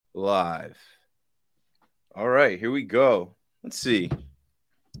Live. All right, here we go. Let's see.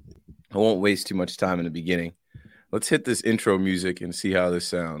 I won't waste too much time in the beginning. Let's hit this intro music and see how this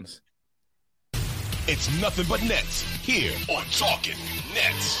sounds. It's nothing but Nets here on Talking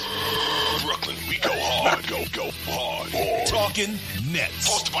Nets. Brooklyn, we go hard. Go hard. Talking Nets.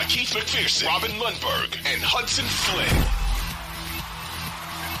 Hosted by Keith McPherson, Robin Lundberg, and Hudson Flynn.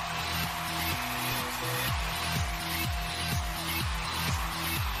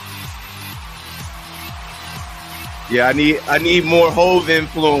 Yeah, I need more Hove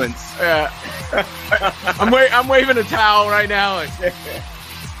influence. Yeah. I'm waving a towel right now.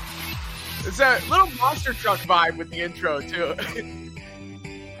 It's a little monster truck vibe with the intro too.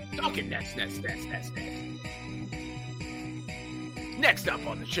 Talking Nets. Next up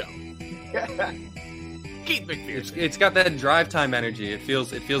on the show, Keith McPherson. It's got that drive time energy. It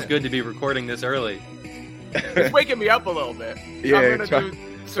feels good to be recording this early. It's waking me up a little bit. Yeah, I'm gonna try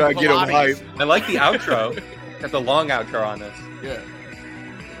to get him hype. I like the outro. Got the long outro on this. Yeah.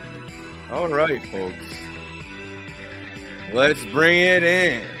 All right, folks. Let's bring it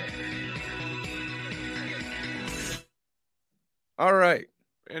in. All right.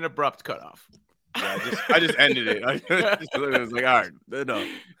 An abrupt cutoff. Yeah, I just ended it. I was like, all right, enough.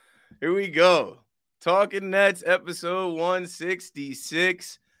 Here we go. Talking Nets, episode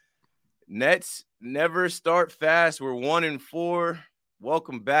 166. Nets never start fast. We're 1-4.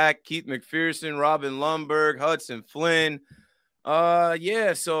 Welcome back, Keith McPherson, Robin Lundberg, Hudson Flynn.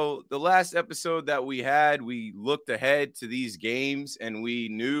 So the last episode that we had, we looked ahead to these games, and we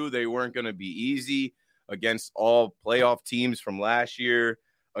knew they weren't going to be easy against all playoff teams from last year,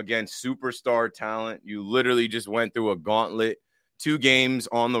 against superstar talent. You literally just went through a gauntlet, 2 games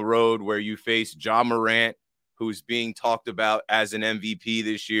on the road where you faced Ja Morant, who's being talked about as an MVP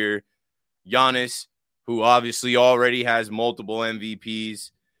this year, Giannis, who obviously already has multiple MVPs,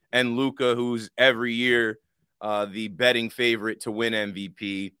 and Luka, who's every year the betting favorite to win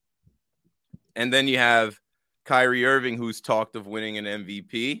MVP. And then you have Kyrie Irving, who's talked of winning an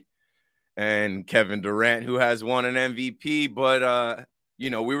MVP, and Kevin Durant, who has won an MVP. But,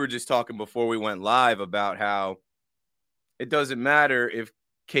 we were just talking before we went live about how it doesn't matter if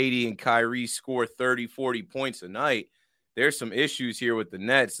Katie and Kyrie score 30, 40 points a night. There's some issues here with the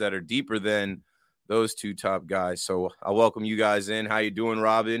Nets that are deeper than those 2 top guys. So I welcome you guys in. How you doing,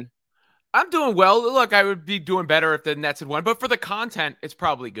 Robin? I'm doing well. Look, I would be doing better if the Nets had won, but for the content, it's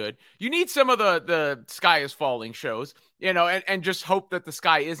probably good. You need some of the sky is falling shows, and just hope that the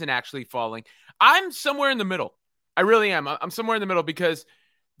sky isn't actually falling. I'm somewhere in the middle. I really am. I'm somewhere in the middle because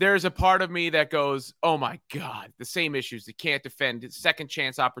there's a part of me that goes, oh my God, the same issues. They can't defend, second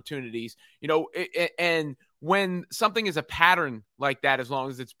chance opportunities, and when something is a pattern like that, as long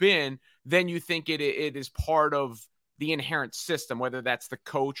as it's been, then you think it is part of the inherent system, whether that's the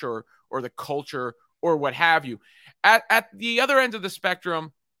coach or the culture or what have you. At the other end of the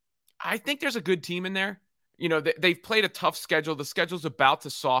spectrum, I think there's a good team in there. They've played a tough schedule. The schedule's about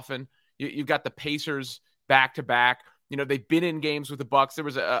to soften. You've got the Pacers back to back. They've been in games with the Bucks. There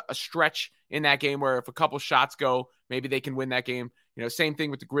was a stretch in that game where if a couple shots go, maybe they can win that game. Same thing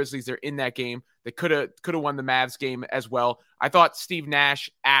with the Grizzlies. They're in that game. They could have won the Mavs game as well. I thought Steve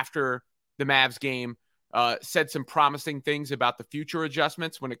Nash, after the Mavs game, said some promising things about the future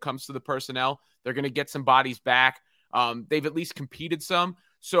adjustments when it comes to the personnel. They're going to get some bodies back. They've at least competed some.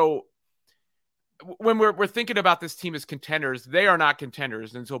 So when we're thinking about this team as contenders, they are not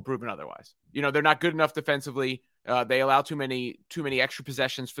contenders until proven otherwise. They're not good enough defensively. They allow too many extra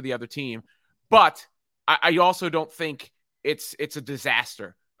possessions for the other team. But I also don't think it's a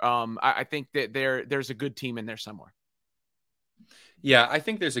disaster. I think that there's a good team in there somewhere. Yeah, I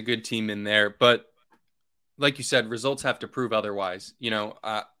think there's a good team in there, but like you said, results have to prove otherwise.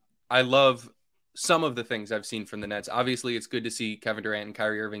 I love some of the things I've seen from the Nets. Obviously, it's good to see Kevin Durant and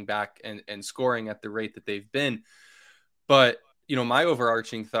Kyrie Irving back and scoring at the rate that they've been. But, my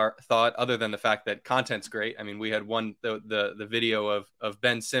overarching thought, other than the fact that content's great. I mean, we had the video of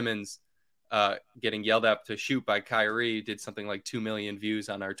Ben Simmons getting yelled at to shoot by Kyrie, did something like 2 million views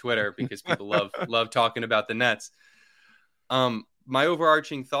on our Twitter because people love talking about the Nets. My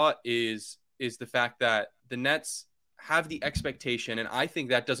overarching thought is the fact that the Nets have the expectation, and I think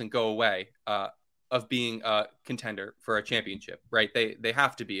that doesn't go away, of being a contender for a championship, right? They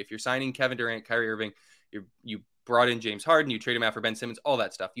have to be. If you're signing Kevin Durant, Kyrie Irving, you brought in James Harden, you trade him out for Ben Simmons, all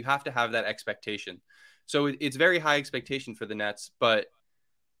that stuff. You have to have that expectation. So it's very high expectation for the Nets, but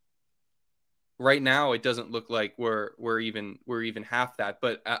right now it doesn't look like we're even half that.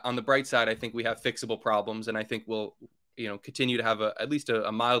 But on the bright side, I think we have fixable problems, and I think we'll continue to have at least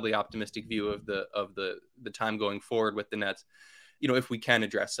a mildly optimistic view of the time going forward with the Nets. if we can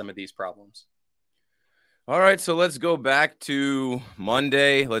address some of these problems. All right, so let's go back to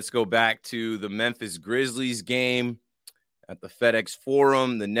Monday. Let's go back to the Memphis Grizzlies game at the FedEx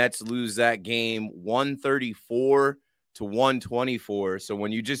Forum. The Nets lose that game 134-124. So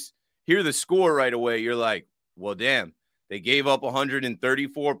when you just hear the score right away, you're like, well, damn, they gave up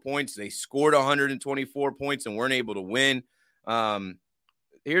 134 points. They scored 124 points and weren't able to win.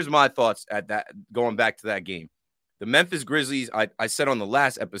 Here's my thoughts at that, going back to that game. The Memphis Grizzlies, I said on the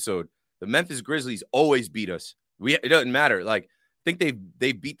last episode, the Memphis Grizzlies always beat us. It doesn't matter. Like, I think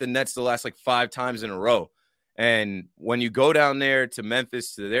they beat the Nets the last 5 times in a row. And when you go down there to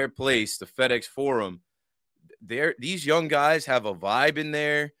Memphis, to their place, the FedEx Forum, these young guys have a vibe in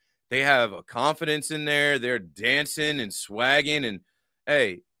there. They have a confidence in there. They're dancing and swagging. And,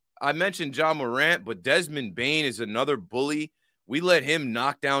 hey, I mentioned Ja Morant, but Desmond Bane is another bully. We let him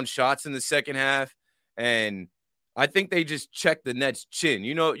knock down shots in the second half. And I think they just checked the Nets' chin.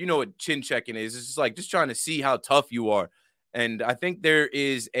 You know what chin checking is. It's just trying to see how tough you are. And I think there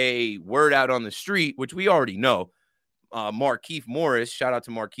is a word out on the street, which we already know. Markieff Morris, shout out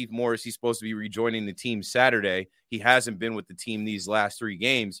to Markieff Morris. He's supposed to be rejoining the team Saturday. He hasn't been with the team these last 3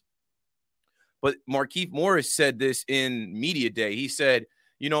 games. But Markieff Morris said this in media day. He said,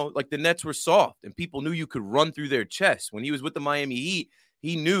 the Nets were soft and people knew you could run through their chest. When he was with the Miami Heat,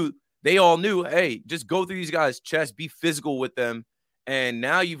 they all knew, hey, just go through these guys' chests, be physical with them. And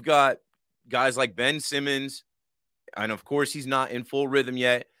now you've got guys like Ben Simmons. And of course, he's not in full rhythm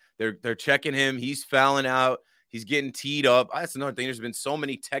yet. They're checking him. He's fouling out. He's getting teed up. That's another thing. There's been so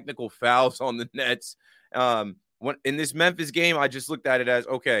many technical fouls on the Nets. In this Memphis game, I just looked at it as,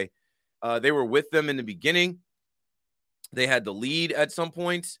 okay, they were with them in the beginning. They had the lead at some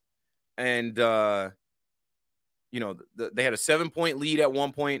points. And, they had a 7-point lead at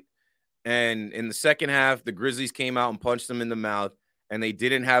one point. And in the second half, the Grizzlies came out and punched them in the mouth. And they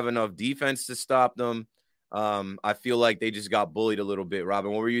didn't have enough defense to stop them. I feel like they just got bullied a little bit.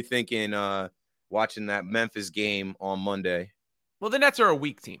 Robin, what were you thinking watching that Memphis game on Monday? Well, the Nets are a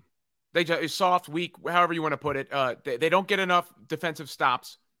weak team. They just soft, weak, however you want to put it. They don't get enough defensive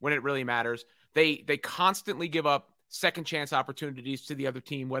stops when it really matters. They constantly give up second chance opportunities to the other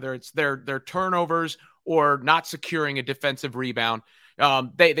team, whether it's their turnovers or not securing a defensive rebound.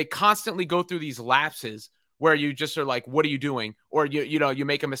 They constantly go through these lapses where you just are like, what are you doing? Or you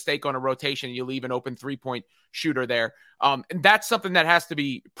make a mistake on a rotation, you leave an open 3-point shooter there. And that's something that has to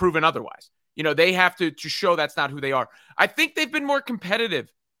be proven otherwise. They have to show that's not who they are. I think they've been more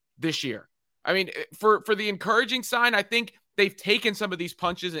competitive this year. I mean, for the encouraging sign, I think they've taken some of these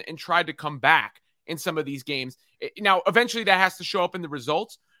punches and tried to come back in some of these games. Now, eventually that has to show up in the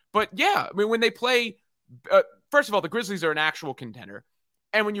results. But yeah, I mean, when they play, first of all, the Grizzlies are an actual contender.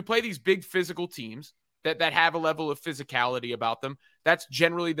 And when you play these big physical teams that have a level of physicality about them, that's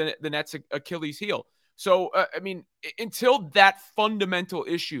generally the Nets' Achilles heel. So, until that fundamental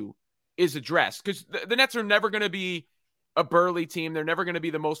issue is addressed, because the Nets are never going to be a burly team. They're never going to be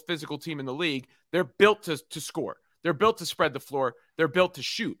the most physical team in the league. They're built to score. They're built to spread the floor. They're built to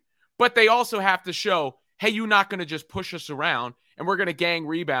shoot. But they also have to show, hey, you're not going to just push us around and we're going to gang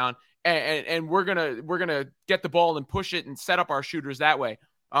rebound and we're going to get the ball and push it and set up our shooters that way.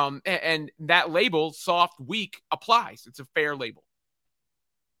 And that label, soft, weak, applies. It's a fair label.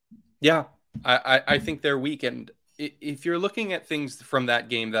 Yeah, I think they're weak. And if you're looking at things from that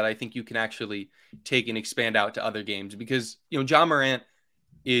game that I think you can actually take and expand out to other games, because, Ja Morant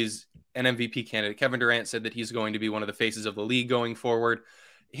is an MVP candidate. Kevin Durant said that he's going to be one of the faces of the league going forward.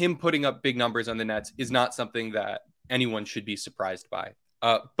 Him putting up big numbers on the Nets is not something that anyone should be surprised by.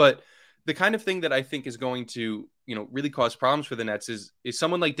 But the kind of thing that I think is going to, really cause problems for the Nets is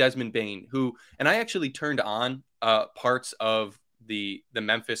someone like Desmond Bane, who, and I actually turned on parts of the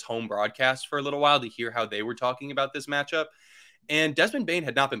Memphis home broadcast for a little while to hear how they were talking about this matchup. And Desmond Bane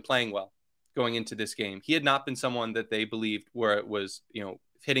had not been playing well going into this game. He had not been someone that they believed was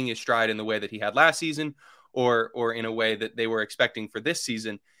hitting his stride in the way that he had last season or in a way that they were expecting for this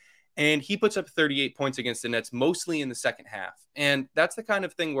season. And he puts up 38 points against the Nets, mostly in the second half. And that's the kind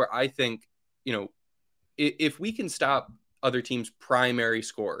of thing where I think, if we can stop other teams' primary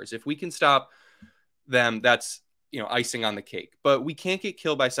scorers, if we can stop them, that's, icing on the cake. But we can't get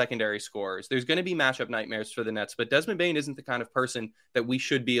killed by secondary scorers. There's going to be matchup nightmares for the Nets, but Desmond Bane isn't the kind of person that we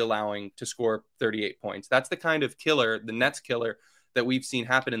should be allowing to score 38 points. That's the kind of killer, the Nets killer, that we've seen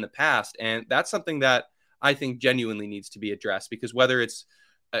happen in the past. And that's something that I think genuinely needs to be addressed, because whether it's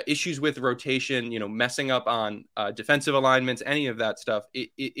issues with rotation, messing up on defensive alignments, any of that stuff,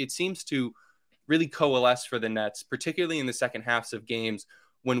 it seems to really coalesce for the Nets, particularly in the second halves of games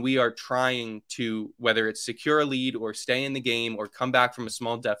when we are trying to, whether it's secure a lead or stay in the game or come back from a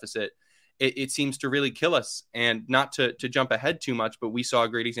small deficit, it seems to really kill us. And not to jump ahead too much, but we saw a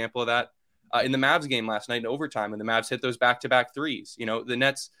great example of that in the Mavs game last night in overtime, when the Mavs hit those back-to-back threes. You know, the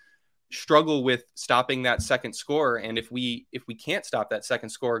Nets struggle with stopping that second score. And if we can't stop that second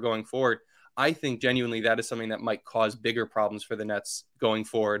score going forward, I think genuinely that is something that might cause bigger problems for the Nets going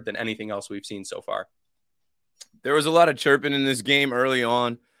forward than anything else we've seen so far. There was a lot of chirping in this game early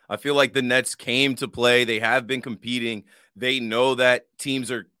on. I feel like the Nets came to play. They have been competing. They know that teams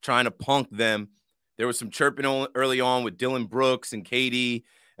are trying to punk them. There was some chirping early on with Dylan Brooks and KD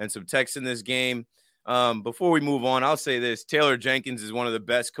and some texts in this game. Before we move on, I'll say this. Taylor Jenkins is one of the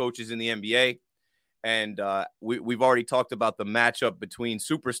best coaches in the NBA. And we've already talked about the matchup between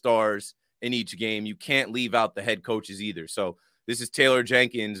superstars in each game. You can't leave out the head coaches either. So this is Taylor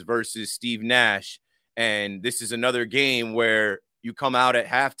Jenkins versus Steve Nash. And this is another game where you come out at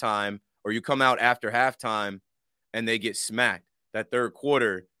halftime or you come out after halftime and they get smacked. That third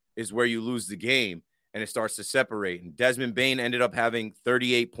quarter is where you lose the game and it starts to separate. And Desmond Bane ended up having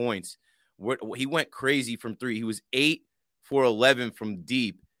 38 points. He went crazy from three. He was 8 for 11 from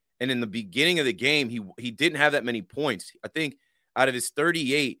deep. And in the beginning of the game, he didn't have that many points. I think out of his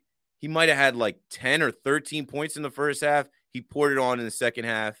 38, he might have had like 10 or 13 points in the first half. He poured it on in the second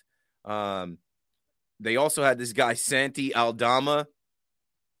half. They also had this guy, Santi Aldama.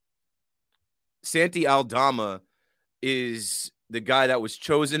 Santi Aldama is the guy that was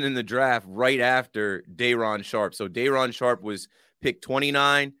chosen in the draft right after Day'Ron Sharpe. So Day'Ron Sharpe was picked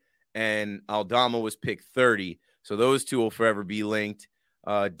 29 and Aldama was picked 30. So those two will forever be linked.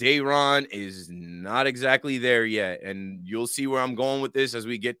 Day'Ron is not exactly there yet. And you'll see where I'm going with this as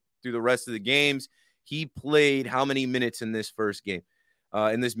we get through the rest of the games. He played how many minutes in this first game?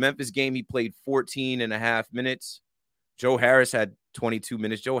 In this Memphis game, he played 14 and a half minutes. Joe Harris had 22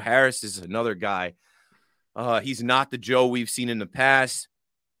 minutes. Joe Harris is another guy. He's not the Joe we've seen in the past.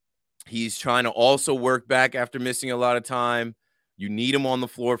 He's trying to also work back after missing a lot of time. You need him on the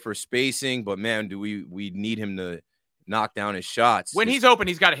floor for spacing, but man, do we need him to knock down his shots. When he's open,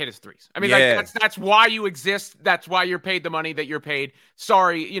 he's got to hit his threes. I mean, that's why you exist. That's why you're paid the money that you're paid.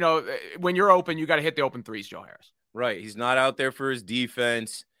 Sorry, when you're open, you got to hit the open threes, Joe Harris. Right. He's not out there for his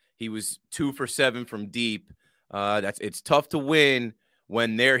defense. He was 2 for 7 from deep. It's tough to win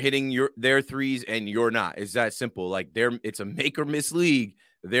when they're hitting their threes and you're not. It's that simple. Like it's a make or miss league.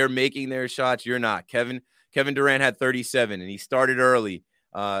 They're making their shots. You're not. Kevin Durant had 37 and he started early.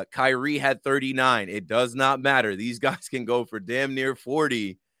 Kyrie had 39. It does not matter. These guys can go for damn near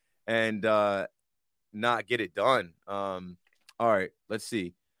 40 and not get it done. All right, let's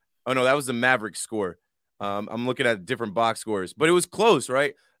see. Oh, no, that was the Mavericks score. I'm looking at different box scores, but it was close,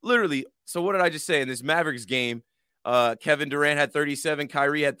 right? Literally. So what did I just say? In this Mavericks game, Kevin Durant had 37.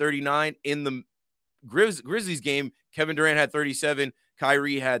 Kyrie had 39. In the Grizzlies game, Kevin Durant had 37.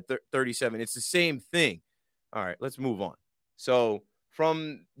 Kyrie had 37. It's the same thing. All right, let's move on. So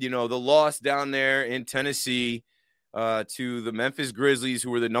from, the loss down there in Tennessee to the Memphis Grizzlies,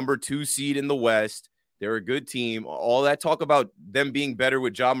 who were the number 2 seed in the West. They're a good team. All that talk about them being better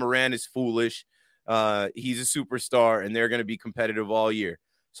with Ja Morant is foolish. He's a superstar, and they're going to be competitive all year.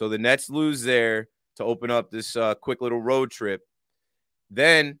 So the Nets lose there to open up this quick little road trip.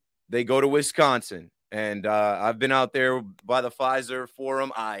 Then they go to Wisconsin, and I've been out there by the Pfizer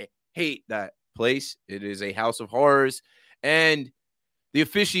Forum. I hate that place. It is a house of horrors, and the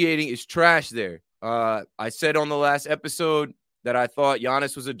officiating is trash there. I said on the last episode that I thought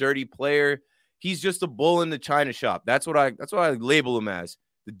Giannis was a dirty player. He's just a bull in the china shop. That's what I label him as.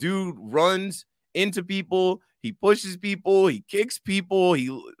 The dude runs into people, he pushes people, he kicks people, he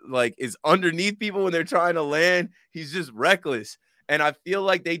is underneath people when they're trying to land. He's just reckless. And I feel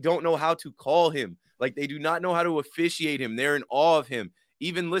like they don't know how to call him. Like they do not know how to officiate him. They're in awe of him.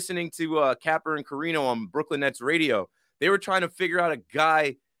 Even listening to Capper and Carino on Brooklyn Nets radio, they were trying to figure out a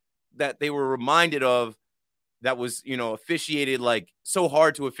guy that they were reminded of that was, officiated so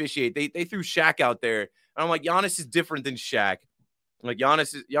hard to officiate. They threw Shaq out there. And I'm like, Giannis is different than Shaq. Like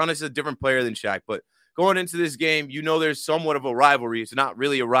Giannis is a different player than Shaq. But going into this game, there's somewhat of a rivalry. It's not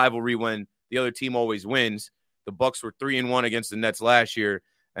really a rivalry when the other team always wins. The Bucks were 3-1 against the Nets last year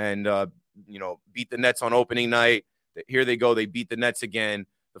and, beat the Nets on opening night. Here they go. They beat the Nets again.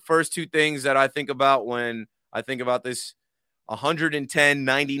 The first two things that I think about when I think about this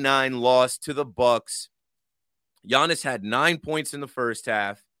 110-99 loss to the Bucks, Giannis had 9 points in the first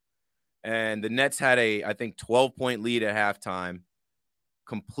half, and the Nets had I think 12-point lead at halftime.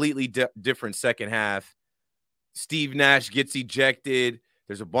 Completely different second half. Steve Nash gets ejected.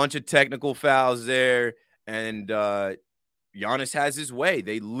 There's a bunch of technical fouls there, and Giannis has his way.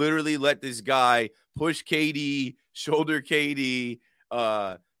 They literally let this guy push KD, shoulder KD.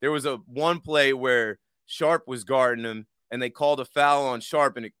 There was one play where Sharp was guarding him, and they called a foul on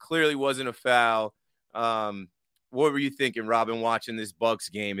Sharp, and it clearly wasn't a foul. What were you thinking, Robin, watching this Bucks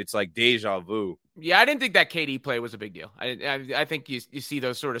game? It's like deja vu. Yeah, I didn't think that KD play was a big deal. I think you see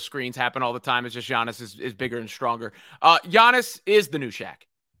those sort of screens happen all the time. It's just Giannis is bigger and stronger. Giannis is the new Shaq.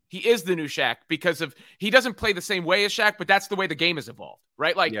 He is the new Shaq because he doesn't play the same way as Shaq, but that's the way the game has evolved,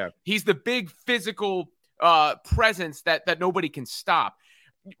 right? Like He's the big physical presence that nobody can stop.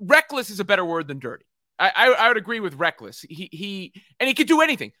 Reckless is a better word than dirty. I would agree with reckless. He could do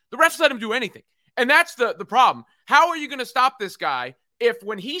anything. The refs let him do anything. And that's the problem. How are you going to stop this guy if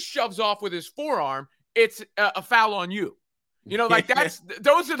when he shoves off with his forearm, it's a foul on you? You know, like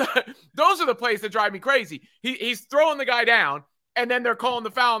those are the plays that drive me crazy. He's throwing the guy down, and then they're calling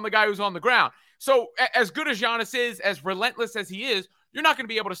the foul on the guy who's on the ground. So as good as Giannis is, as relentless as he is, you're not going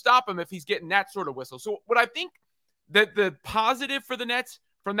to be able to stop him if he's getting that sort of whistle. So what I think that the positive for the Nets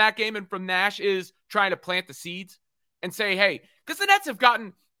from that game and from Nash is trying to plant the seeds and say, hey, because the Nets have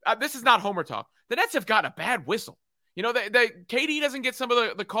gotten this is not Homer talk. The Nets have got a bad whistle. You know, KD doesn't get some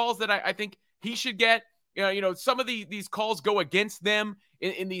of the calls that I think he should get. You know, some of these calls go against them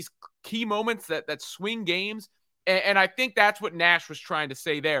in these key moments that swing games. And I think that's what Nash was trying to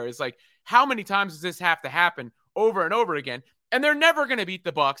say there is like, how many times does this have to happen over and over again? And they're never going to beat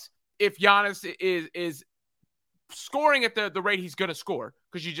the Bucks if Giannis is scoring at the rate he's going to score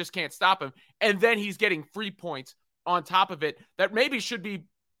because you just can't stop him. And then he's getting free points on top of it that maybe should be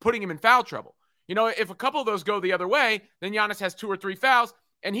putting him in foul trouble. You know, if a couple of those go the other way, then Giannis has 2 or 3 fouls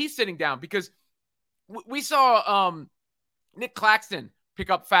and he's sitting down because we saw Nick Claxton pick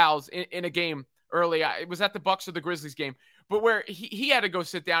up fouls in a game early. It was at the Bucks or the Grizzlies game, but where he had to go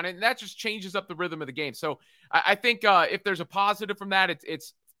sit down, and that just changes up the rhythm of the game. So I think if there's a positive from that,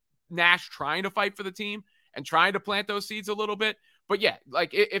 it's Nash trying to fight for the team and trying to plant those seeds a little bit. But yeah,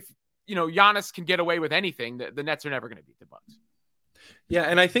 like if you know Giannis can get away with anything, the Nets are never going to beat the Bucks. Yeah,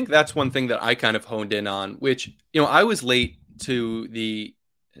 and I think that's one thing that I kind of honed in on, which, you know, I was late to the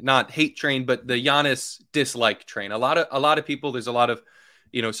not hate train, but the Giannis dislike train. A lot of people, there's a lot of,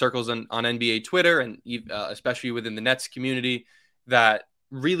 you know, circles on NBA Twitter and especially within the Nets community that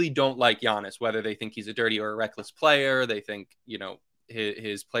really don't like Giannis, whether they think he's a dirty or a reckless player. They think, you know,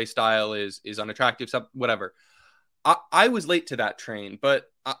 his play style is unattractive, whatever. I was late to that train, but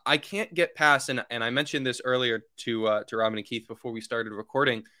I can't get past, and I mentioned this earlier to Robin and Keith before we started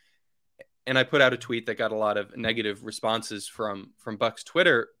recording, and I put out a tweet that got a lot of negative responses from Bucks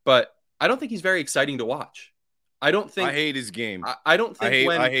Twitter, but I don't think he's very exciting to watch. I hate his game. I don't think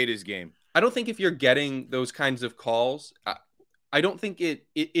I hate his game. I don't think if you're getting those kinds of calls, I don't think it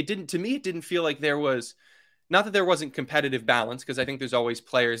didn't, to me, it didn't feel like there was, not that there wasn't competitive balance, because I think there's always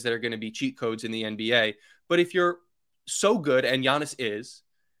players that are going to be cheat codes in the NBA, but if you're so good, and Giannis is,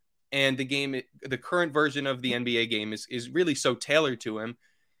 and the current version of the NBA game is really so tailored to him,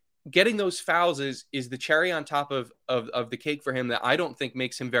 getting those fouls is the cherry on top of the cake for him that I don't think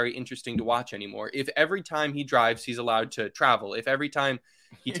makes him very interesting to watch anymore. If every time he drives, he's allowed to travel, if every time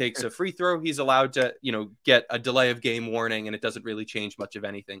he takes a free throw, he's allowed to, you know, get a delay of game warning, and it doesn't really change much of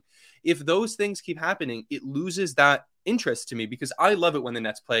anything. If those things keep happening, it loses that interest to me, because I love it when the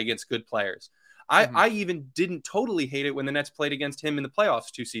Nets play against good players. I even didn't totally hate it when the Nets played against him in the playoffs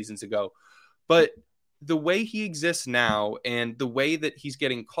 2 seasons ago. But the way he exists now and the way that he's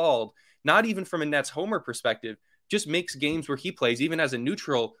getting called, not even from a Nets homer perspective, just makes games where he plays, even as a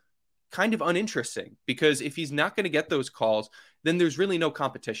neutral, kind of uninteresting. Because if he's not going to get those calls, then there's really no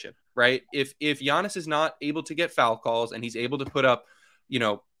competition, right? If Giannis is not able to get foul calls and he's able to put up, you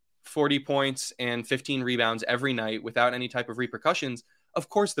know, 40 points and 15 rebounds every night without any type of repercussions, of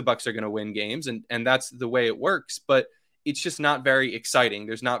course the Bucks are going to win games, and that's the way it works, but it's just not very exciting.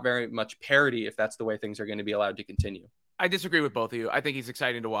 There's not very much parity if that's the way things are going to be allowed to continue. I disagree with both of you. I think he's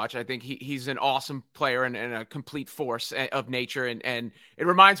exciting to watch. I think he's an awesome player and a complete force of nature. And it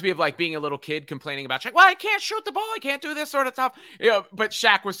reminds me of like being a little kid complaining about Shaq. Well, I can't shoot the ball. I can't do this sort of stuff. You know, but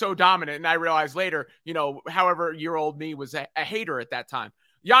Shaq was so dominant. And I realized later, you know, however year old me was a hater at that time.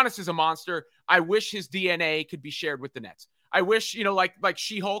 Giannis is a monster. I wish his DNA could be shared with the Nets. I wish, you know, like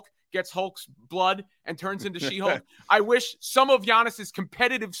She-Hulk gets Hulk's blood and turns into She-Hulk. I wish some of Giannis's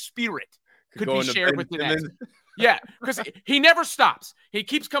competitive spirit could be shared with the Nets. Yeah, because he never stops. He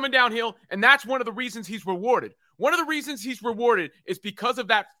keeps coming downhill, and that's one of the reasons he's rewarded. One of the reasons he's rewarded is because of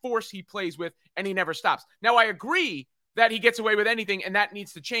that force he plays with, and he never stops. Now, I agree that he gets away with anything, and that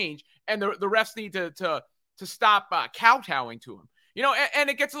needs to change, and the refs need to stop kowtowing to him. You know, and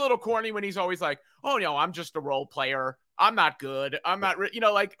it gets a little corny when he's always like, oh, no, I'm just a role player. I'm not good. I'm not,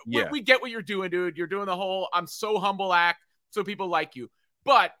 like Yeah. we get what you're doing, dude. You're doing the whole, I'm so humble act so people like you.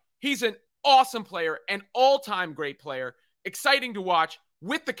 But he's an awesome player, an all-time great player, exciting to watch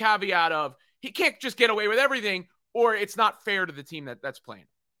with the caveat of he can't just get away with everything or it's not fair to the team that's playing.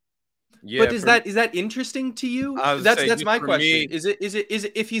 Yeah, but is that interesting to you? That's my question. Is it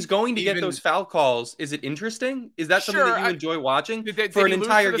if he's going to get those foul calls, is it interesting? Is that something that you enjoy watching for an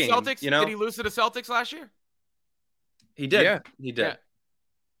entire game? Celtics? Did he lose to the Celtics last year? He did. Yeah. He did. Yeah.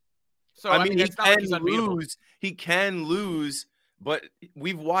 So I mean, he can lose, but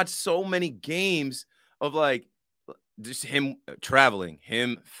we've watched so many games of like just him traveling,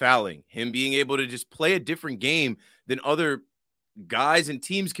 him fouling, him being able to just play a different game than other guys and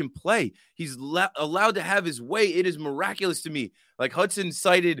teams can play. He's allowed to have his way. It is miraculous to me. Like Hudson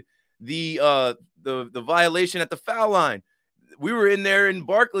cited the violation at the foul line. We were in there in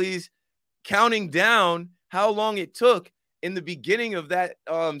Barclays counting down how long it took. In the beginning of that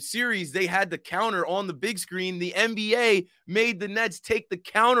series, they had the counter on the big screen. The NBA made the Nets take the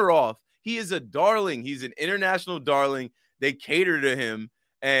counter off. He is a darling. He's an international darling. They cater to him,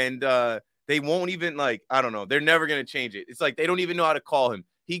 and they won't even, like, I don't know. They're never going to change it. It's like they don't even know how to call him.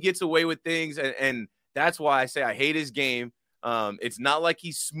 He gets away with things, and that's why I say I hate his game. It's not like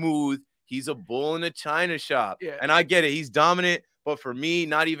he's smooth. He's a bull in a china shop. Yeah. And I get it. He's dominant. But for me,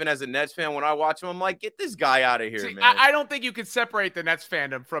 not even as a Nets fan, when I watch him, I'm like, get this guy out of here, man. I don't think you could separate the Nets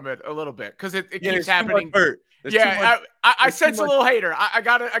fandom from it a little bit because it keeps happening. I sense a little hater. I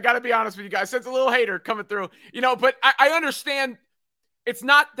gotta be honest with you guys. I sense a little hater coming through. But I understand. It's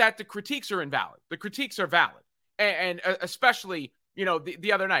not that the critiques are invalid. The critiques are valid, and especially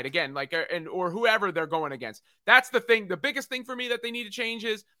the other night again, like or whoever they're going against. That's the thing. The biggest thing for me that they need to change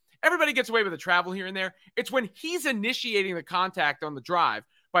is. Everybody gets away with the travel here and there. It's when he's initiating the contact on the drive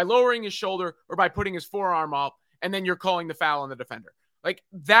by lowering his shoulder or by putting his forearm up, and then you're calling the foul on the defender. Like,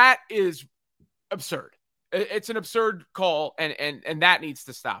 that is absurd. It's an absurd call, and that needs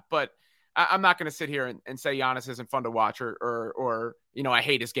to stop. But I'm not going to sit here and say Giannis isn't fun to watch or I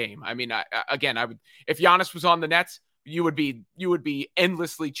hate his game. I mean, I would if Giannis was on the Nets, you would be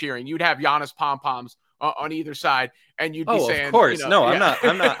endlessly cheering. You'd have Giannis pom-poms on either side, and you'd be saying, of course, no, yeah.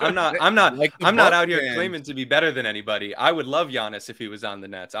 I'm not like out here claiming to be better than anybody. I would love Giannis if he was on the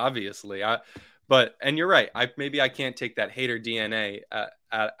Nets, obviously. And you're right. I can't take that hater DNA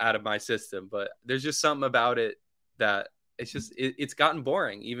out of my system, but there's just something about it that it's gotten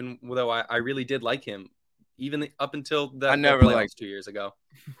boring, even though I really did like him, even up until the playoffs 2 years ago.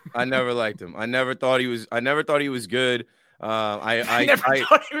 I never liked him. I never thought he was good. I never thought he was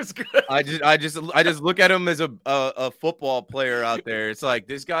good. I just look at him as a football player out there. It's like,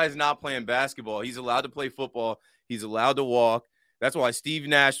 this guy's not playing basketball. He's allowed to play football. He's allowed to walk. That's why Steve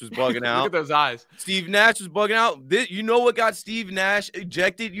Nash was bugging out. Look at those eyes. Steve Nash was bugging out. You know what got Steve Nash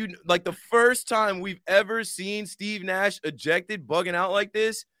ejected? Like the first time we've ever seen Steve Nash ejected, bugging out like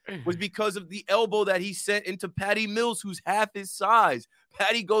this, was because of the elbow that he sent into Patty Mills, who's half his size.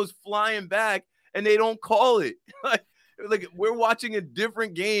 Patty goes flying back, and they don't call it. Like we're watching a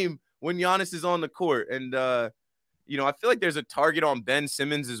different game when Giannis is on the court. And, I feel like there's a target on Ben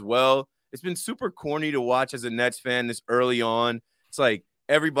Simmons as well. It's been super corny to watch as a Nets fan this early on. It's like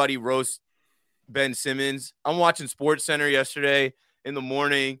everybody roasts Ben Simmons. I'm watching SportsCenter yesterday in the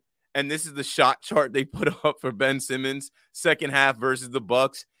morning, and this is the shot chart they put up for Ben Simmons second half versus the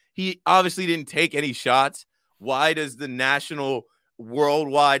Bucks. He obviously didn't take any shots. Why does the national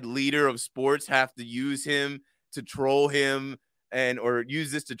worldwide leader of sports have to use him to troll him or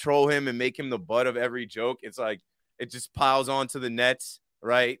use this to troll him and make him the butt of every joke? It's like it just piles on to the Nets,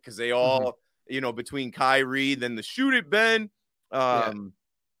 right? Because they all, between Kyrie, then the shoot it, Ben.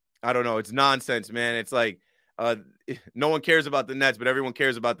 I don't know. It's nonsense, man. It's like no one cares about the Nets, but everyone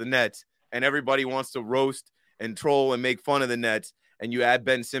cares about the Nets, and everybody wants to roast and troll and make fun of the Nets. And you add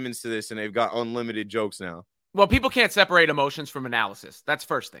Ben Simmons to this, and they've got unlimited jokes now. Well, people can't separate emotions from analysis. That's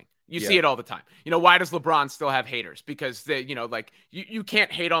first thing. You see it all the time. Why does LeBron still have haters? Because you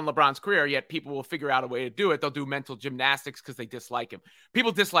can't hate on LeBron's career, yet people will figure out a way to do it. They'll do mental gymnastics because they dislike him.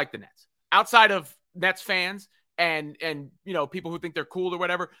 People dislike the Nets. Outside of Nets fans and people who think they're cool or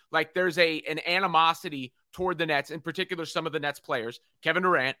whatever, like there's an animosity toward the Nets, in particular some of the Nets players, Kevin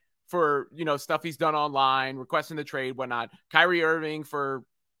Durant for stuff he's done online, requesting the trade, whatnot, Kyrie Irving for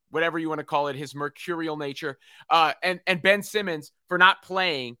whatever you want to call it, his mercurial nature, and Ben Simmons for not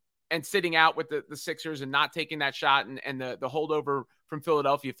playing and sitting out with the Sixers and not taking that shot and the holdover from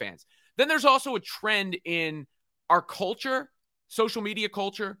Philadelphia fans. Then there's also a trend in our culture, social media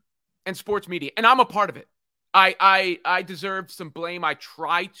culture, and sports media, and I'm a part of it. I deserve some blame. I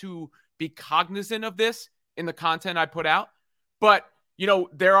try to be cognizant of this in the content I put out. But,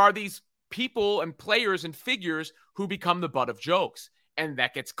 there are these people and players and figures who become the butt of jokes. And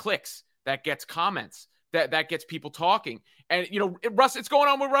that gets clicks, that gets comments, that gets people talking. And, it's going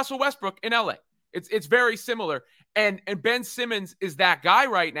on with Russell Westbrook in LA. It's very similar. And Ben Simmons is that guy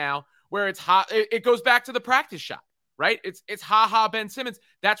right now where it's hot. It goes back to the practice shot, right? It's ha Ben Simmons.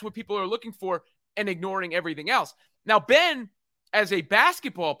 That's what people are looking for and ignoring everything else. Now, Ben, as a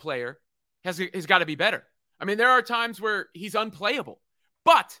basketball player, has got to be better. I mean, there are times where he's unplayable,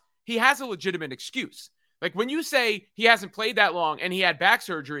 but he has a legitimate excuse. Like when you say he hasn't played that long and he had back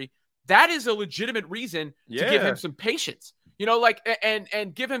surgery, that is a legitimate reason to give him some patience,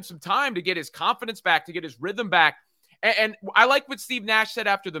 and give him some time to get his confidence back, to get his rhythm back. And I like what Steve Nash said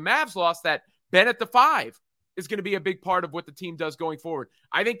after the Mavs loss, that Ben at the 5 is going to be a big part of what the team does going forward.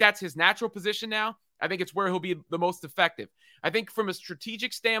 I think that's his natural position now. I think it's where he'll be the most effective. I think from a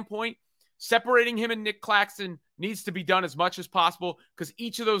strategic standpoint, separating him and Nick Claxton needs to be done as much as possible because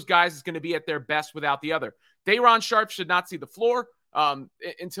each of those guys is going to be at their best without the other. Day'Ron Sharpe should not see the floor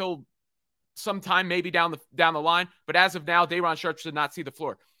until sometime maybe down the line. But as of now, Day'Ron Sharpe should not see the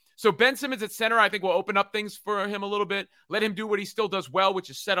floor. So Ben Simmons at center, I think, will open up things for him a little bit. Let him do what he still does well, which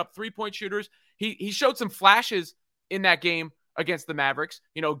is set up three-point shooters. He showed some flashes in that game against the Mavericks.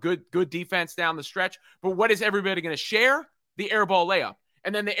 Good defense down the stretch. But what is everybody going to share? The airball layup.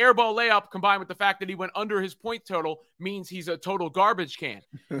 And then the airball layup combined with the fact that he went under his point total means he's a total garbage can.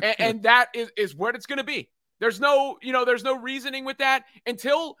 and that is what it's going to be. There's no reasoning with that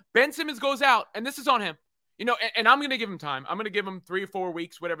until Ben Simmons goes out, and this is on him. And I'm going to give him time. I'm going to give him 3 or 4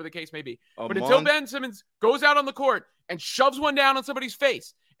 weeks, whatever the case may be. Until Ben Simmons goes out on the court and shoves one down on somebody's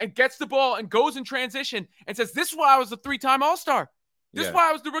face and gets the ball and goes in transition and says, this is why I was a 3-time All-Star. This is why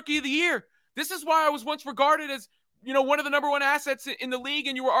I was the Rookie of the Year. This is why I was once regarded as, one of the number one assets in the league,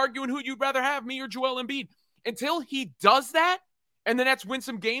 and you were arguing who you'd rather have, me or Joel Embiid. Until he does that, and the Nets win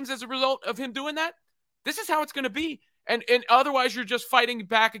some games as a result of him doing that, this is how it's going to be. And otherwise, you're just fighting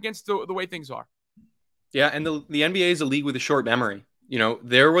back against the way things are. Yeah, and the NBA is a league with a short memory.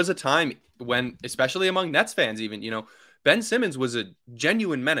 There was a time when, especially among Nets fans even, Ben Simmons was a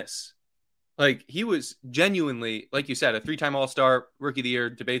genuine menace. Like, he was genuinely, like you said, a 3-time All-Star, Rookie of the Year,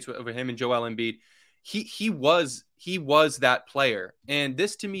 debates over him and Joel Embiid. He was that player. And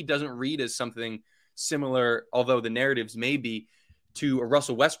this, to me, doesn't read as something similar, although the narratives may be, to a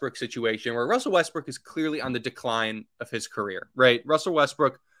Russell Westbrook situation, where Russell Westbrook is clearly on the decline of his career, right? Russell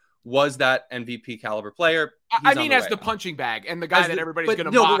Westbrook was that MVP caliber player. I mean, as the punching bag and the guy that everybody's going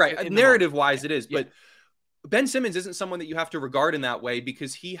to mock. Right. Narrative-wise, it is. Yeah. But Ben Simmons isn't someone that you have to regard in that way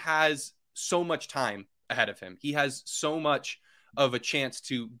because he has so much time ahead of him. He has so much of a chance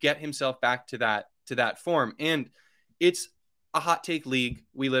to get himself back to that form. And it's a hot take league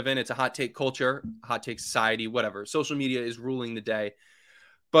we live in. It's a hot take culture, hot take society, whatever. Social media is ruling the day.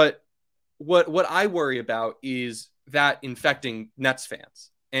 But what I worry about is that infecting Nets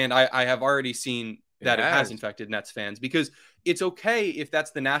fans. And I have already seen that it has infected Nets fans, because it's okay if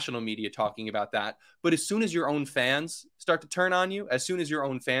that's the national media talking about that. But as soon as your own fans start to turn on you, as soon as your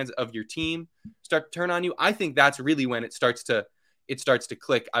own fans of your team start to turn on you, I think that's really when it starts to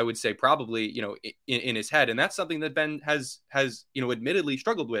click, I would say, probably, in his head. And that's something that Ben has admittedly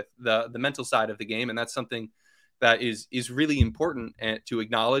struggled with, the mental side of the game. And that's something that is really important to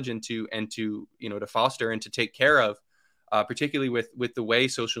acknowledge and to to foster and to take care of. Particularly with the way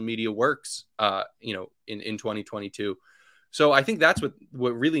social media works, in 2022. So I think that's what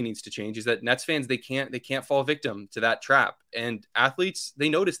really needs to change, is that Nets fans, they can't fall victim to that trap. And athletes, they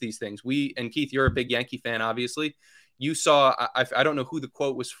notice these things. And Keith, you're a big Yankee fan, obviously. You saw, I don't know who the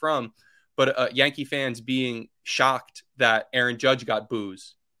quote was from, but Yankee fans being shocked that Aaron Judge got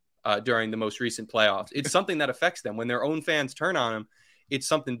boos during the most recent playoffs. It's something that affects them when their own fans turn on them. It's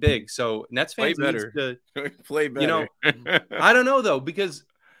something big. So Nets fans need to play better. I don't know though, because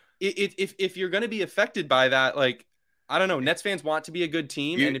if you're going to be affected by that, like, I don't know, Nets fans want to be a good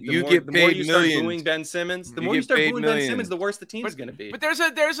team, and if the more you start booing Ben Simmons, the worse the team is going to be. But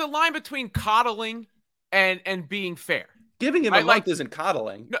there's a line between coddling and being fair. Giving him a month isn't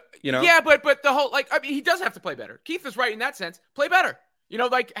coddling. Yeah, but the whole, he does have to play better. Keith is right in that sense. Play better.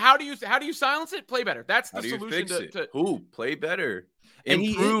 How do you silence it? Play better. That's the solution to play better. And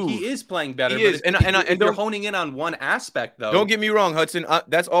he is playing better. And they're honing in on one aspect, though. Don't get me wrong, Hudson.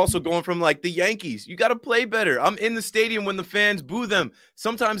 That's also going from the Yankees. You got to play better. I'm in the stadium when the fans boo them.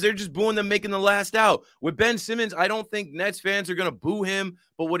 Sometimes they're just booing them, making the last out. With Ben Simmons, I don't think Nets fans are going to boo him.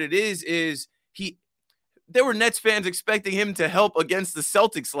 But what it is there were Nets fans expecting him to help against the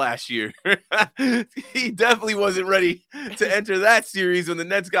Celtics last year. He definitely wasn't ready to enter that series when the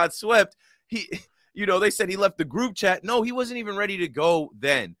Nets got swept. they said he left the group chat. No, he wasn't even ready to go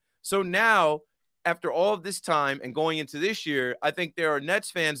then. So now, after all of this time and going into this year, I think there are Nets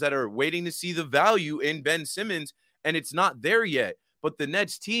fans that are waiting to see the value in Ben Simmons, and it's not there yet. But the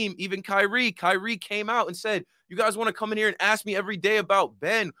Nets team, even Kyrie came out and said, you guys want to come in here and ask me every day about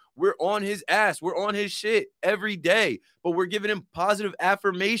Ben? We're on his ass. We're on his shit every day. But we're giving him positive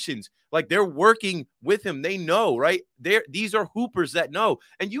affirmations. Like, they're working with him. They know, right? These are hoopers that know.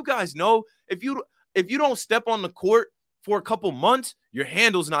 And you guys know, if you don't step on the court for a couple months, your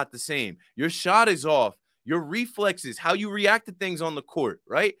handle's not the same. Your shot is off. Your reflexes, how you react to things on the court,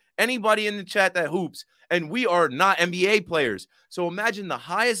 right? Anybody in the chat that hoops, and we are not NBA players. So imagine the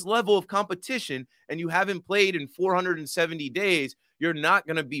highest level of competition, and you haven't played in 470 days. You're not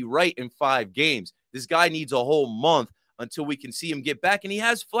going to be right in 5 games. This guy needs a whole month until we can see him get back. And he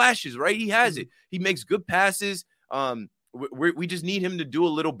has flashes, right? He has it. He makes good passes. We just need him to do a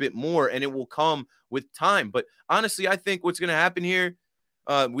little bit more, and it will come with time. But honestly, I think what's going to happen here,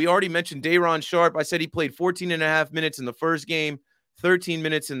 we already mentioned Day'Ron Sharpe. I said he played 14 and a half minutes in the first game, 13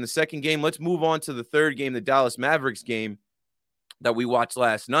 minutes in the second game. Let's move on to the third game, the Dallas Mavericks game that we watched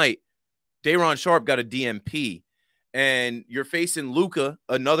last night. Day'Ron Sharpe got a DNP, and you're facing Luka,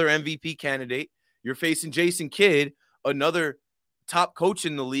 another MVP candidate. You're facing Jason Kidd, another top coach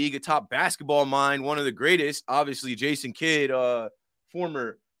in the league, a top basketball mind, one of the greatest. Obviously, Jason Kidd,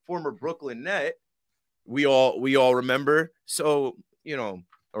 former Brooklyn Net. We all remember. So,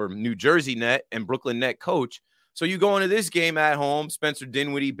 or New Jersey Net and Brooklyn Net coach. So you go into this game at home, Spencer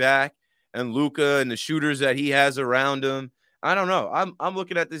Dinwiddie back, and Luka and the shooters that he has around him. I don't know. I'm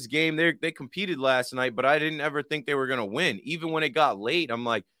looking at this game. They competed last night, but I didn't ever think they were going to win. Even when it got late, I'm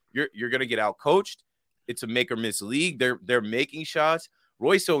like, you're going to get out coached. It's a make or miss league. They're making shots.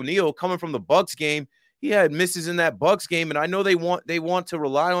 Royce O'Neal, coming from the Bucks game, he had misses in that Bucks game, and I know they want to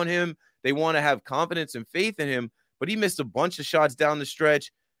rely on him. They want to have confidence and faith in him, but he missed a bunch of shots down the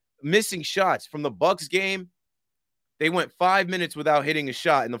stretch. Missing shots from the Bucks game. They went 5 minutes without hitting a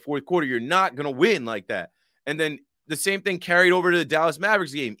shot in the fourth quarter. You're not going to win like that. And then the same thing carried over to the Dallas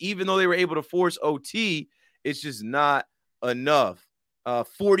Mavericks game. Even though they were able to force OT, it's just not enough.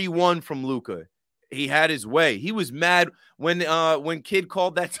 41 from Luka. He had his way. He was mad when Kidd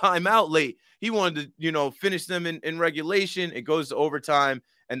called that timeout late. He wanted to, finish them in regulation. It goes to overtime.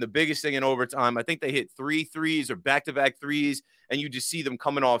 And the biggest thing in overtime, I think they hit 3 threes or back-to-back threes, and you just see them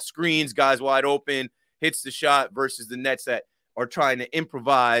coming off screens, guys wide open, hits the shot versus the Nets that are trying to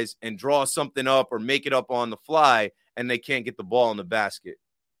improvise and draw something up or make it up on the fly, and they can't get the ball in the basket.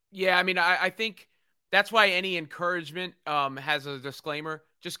 Yeah, I mean, I think that's why any encouragement has a disclaimer,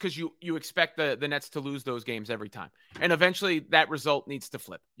 just because you expect the Nets to lose those games every time. And eventually that result needs to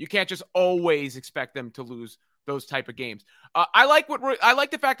flip. You can't just always expect them to lose those type of games. I like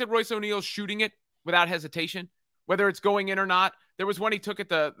the fact that Royce O'Neal's shooting it without hesitation, whether it's going in or not. There was one he took at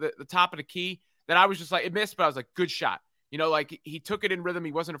the top of the key that I was just like, it missed, but I was like, good shot. Like he took it in rhythm.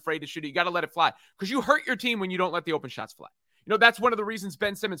 He wasn't afraid to shoot it. You got to let it fly because you hurt your team when you don't let the open shots fly. That's one of the reasons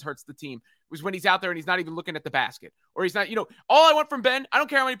Ben Simmons hurts the team was when he's out there and he's not even looking at the basket or he's not, all I want from Ben, I don't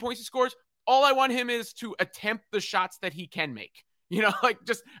care how many points he scores. All I want him is to attempt the shots that he can make,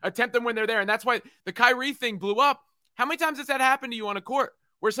 just attempt them when they're there. And that's why the Kyrie thing blew up. How many times has that happened to you on a court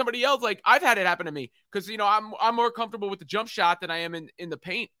where somebody else, like I've had it happen to me because, I'm more comfortable with the jump shot than I am in the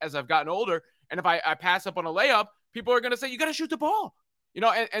paint as I've gotten older. And if I pass up on a layup, people are going to say, you got to shoot the ball,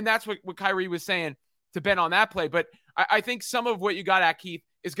 and that's what Kyrie was saying to Ben on that play. But I think some of what you got at, Keith,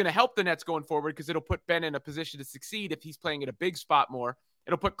 is going to help the Nets going forward because it'll put Ben in a position to succeed if he's playing at a big spot more.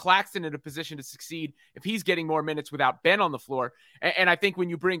 It'll put Claxton in a position to succeed if he's getting more minutes without Ben on the floor. And I think when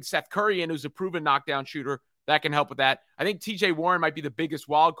you bring Seth Curry in, who's a proven knockdown shooter, that can help with that. I think TJ Warren might be the biggest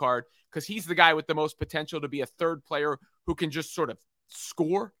wild card because he's the guy with the most potential to be a third player who can just sort of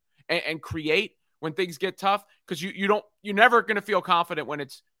score and create when things get tough. Because you're never going to feel confident when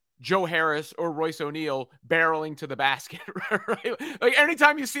it's Joe Harris or Royce O'Neal barreling to the basket, right? Like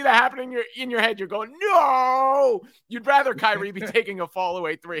anytime you see that happening in your head, you're going, no, you'd rather Kyrie be taking a fall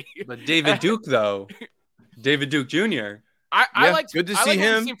away three. But David Duke, though, David Duke Jr. I like good to I see like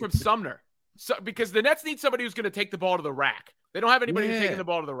him from Sumner. So, because the Nets need somebody who's going to take the ball to the rack. They don't have anybody who's taking the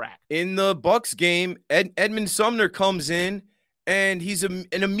ball to the rack. In the Bucks game, Edmund Sumner comes in, and he's an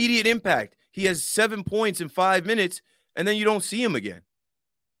immediate impact. He has 7 points in 5 minutes, and then you don't see him again.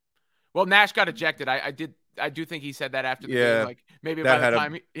 Well, Nash got ejected. I do think he said that after the game. Like maybe by the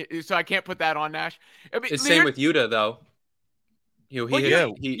time, so I can't put that on Nash. It's same with Yuta though.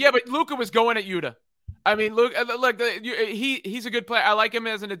 But Luka was going at Yuta. I mean, look, he's a good player. I like him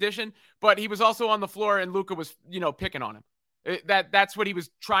as an addition, but he was also on the floor, and Luka was picking on him. That's what he was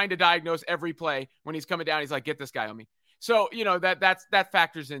trying to diagnose every play when he's coming down. He's like, get this guy on me. So, that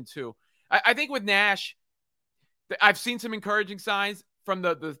factors in too. I think with Nash, I've seen some encouraging signs from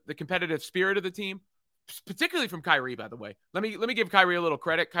the competitive spirit of the team, particularly from Kyrie, by the way. Let me give Kyrie a little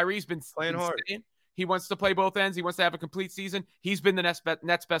credit. Kyrie's been playing hard. He wants to play both ends. He wants to have a complete season. He's been the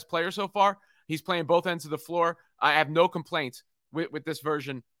Nets' best player so far. He's playing both ends of the floor. I have no complaints with this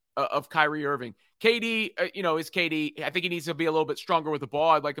version of Kyrie Irving. KD, is KD. I think he needs to be a little bit stronger with the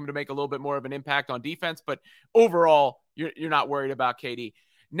ball. I'd like him to make a little bit more of an impact on defense, but overall, you're not worried about KD.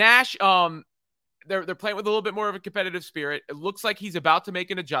 Nash, they're playing with a little bit more of a competitive spirit. It looks like he's about to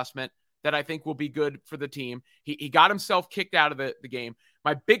make an adjustment that I think will be good for the team. He got himself kicked out of the game.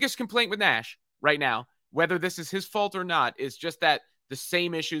 My biggest complaint with Nash right now, whether this is his fault or not, is just that the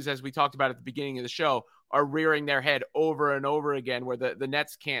same issues as we talked about at the beginning of the show are rearing their head over and over again, where the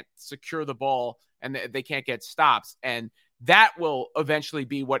Nets can't secure the ball and they can't get stops. And that will eventually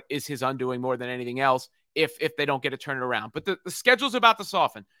be what is his undoing more than anything else if they don't get to turn it around. But the schedule's about to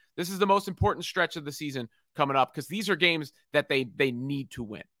soften. This is the most important stretch of the season coming up because these are games that they need to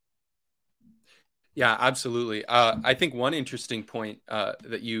win. Yeah, absolutely. I think one interesting point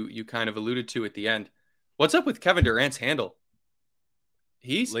that you kind of alluded to at the end, what's up with Kevin Durant's handle?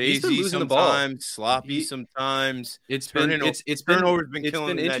 He's been losing the ball, sloppy sometimes. It's been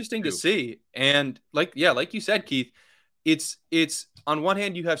interesting to see. And like you said, Keith, it's on one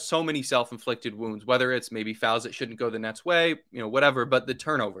hand, you have so many self-inflicted wounds, whether it's maybe fouls that shouldn't go the Nets' way, whatever, but the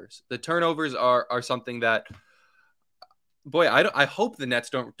turnovers are something that, boy, I hope the Nets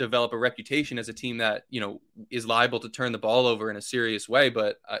don't develop a reputation as a team that, is liable to turn the ball over in a serious way.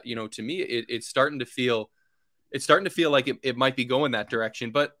 But, to me, it's starting to feel like it might be going that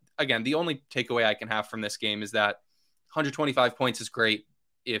direction. But again, the only takeaway I can have from this game is that 125 points is great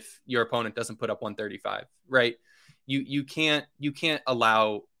if your opponent doesn't put up 135, right? You can't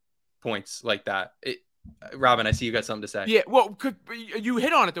allow points like that. Robin, I see you got something to say. Yeah, well, you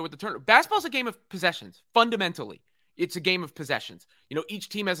hit on it though with the turnover. Basketball's a game of possessions. Fundamentally, it's a game of possessions. Each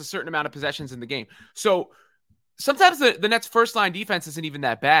team has a certain amount of possessions in the game. So sometimes the Nets' first line defense isn't even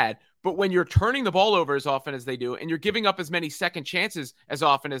that bad, but when you're turning the ball over as often as they do, and you're giving up as many second chances as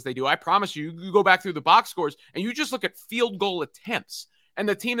often as they do, I promise you go back through the box scores and you just look at field goal attempts. And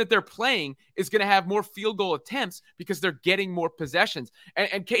the team that they're playing is going to have more field goal attempts because they're getting more possessions.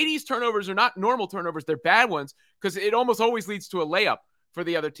 And KD's turnovers are not normal turnovers. They're bad ones because it almost always leads to a layup for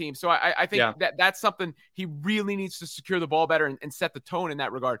the other team. So I think that's something he really needs to secure the ball better and set the tone in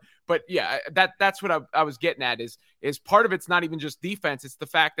that regard. But yeah, that's what I was getting at is part of it's not even just defense. It's the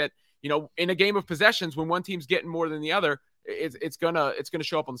fact that, in a game of possessions, when one team's getting more than the other, it's gonna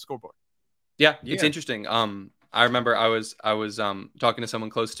show up on the scoreboard. Yeah, it's interesting. I remember I was talking to someone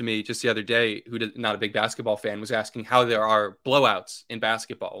close to me just the other day who not a big basketball fan, was asking how there are blowouts in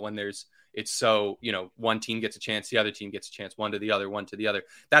basketball when it's so, one team gets a chance, the other team gets a chance, one to the other.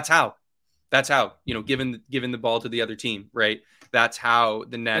 That's how, given the ball to the other team, right? That's how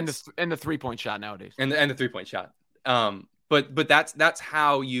the Nets and the 3-point shot nowadays and the 3-point shot. But that's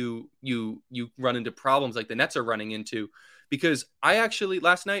how you run into problems like the Nets are running into. Because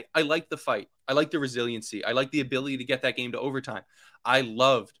last night, I liked the fight. I liked the resiliency. I liked the ability to get that game to overtime. I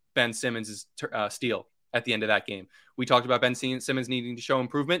loved Ben Simmons' steal at the end of that game. We talked about Ben Simmons needing to show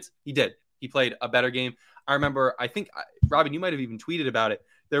improvements. He did. He played a better game. I remember, Robin, you might have even tweeted about it.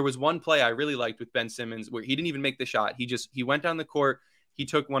 There was one play I really liked with Ben Simmons where he didn't even make the shot. He went down the court. He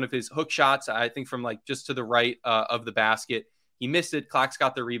took one of his hook shots, I think from just to the right of the basket. He missed it. Clax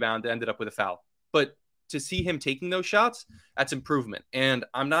got the rebound, ended up with a foul. But to see him taking those shots, that's improvement. And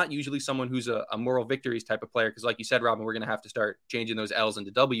I'm not usually someone who's a moral victories type of player because like you said, Robin, we're going to have to start changing those L's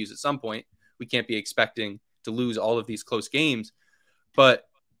into W's at some point. We can't be expecting to lose all of these close games. But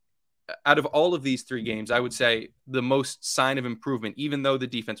out of all of these 3 games, I would say the most sign of improvement, even though the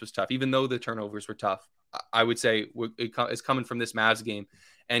defense was tough, even though the turnovers were tough, I would say is coming from this Mavs game.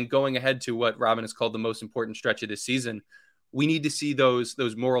 And going ahead to what Robin has called the most important stretch of this season, we need to see those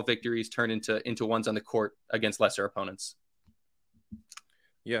moral victories turn into ones on the court against lesser opponents.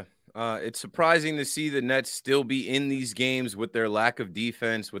 Yeah. It's surprising to see the Nets still be in these games with their lack of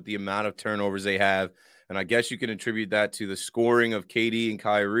defense, with the amount of turnovers they have. And I guess you can attribute that to the scoring of KD and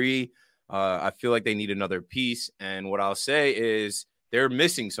Kyrie. I feel like they need another piece. And what I'll say is they're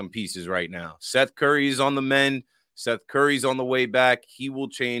missing some pieces right now. Seth Curry is on the mend. Seth Curry's on the way back. He will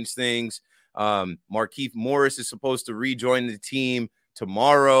change things. Markieff Morris is supposed to rejoin the team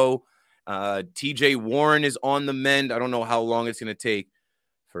tomorrow. TJ Warren is on the mend. I don't know how long it's going to take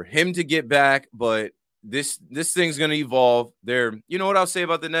for him to get back, but this thing's going to evolve. You know what I'll say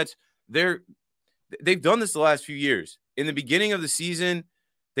about the Nets? They're they've done this the last few years. In the beginning of the season,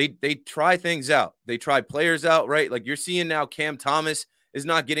 they try things out. They try players out, right? Like you're seeing now Cam Thomas is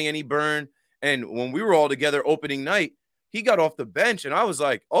not getting any burn. And when we were all together opening night, he got off the bench and I was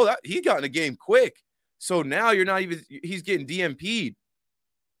like, oh, he got in the game quick. So now he's getting DMP'd.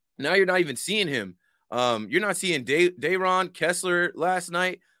 Now you're not even seeing him. You're not seeing Day'Ron, Kessler last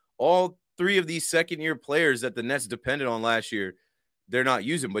night. All three of these second-year players that the Nets depended on last year, they're not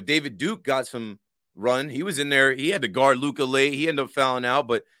using. But David Duke got some run. He was in there. He had to guard Luka late. He ended up fouling out,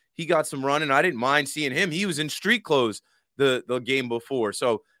 but he got some run, and I didn't mind seeing him. He was in street clothes the game before.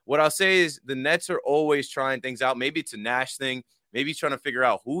 So what I'll say is the Nets are always trying things out. Maybe it's a Nash thing. Maybe he's trying to figure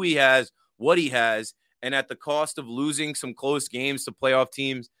out who he has, what he has, and at the cost of losing some close games to playoff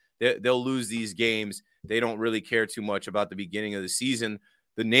teams, they'll lose these games. They don't really care too much about the beginning of the season.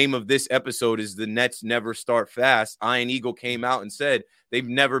 The name of this episode is The Nets Never Start Fast. Ian Eagle came out and said they've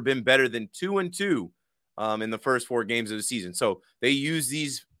never been better than 2-2 in the first 4 games of the season. So they use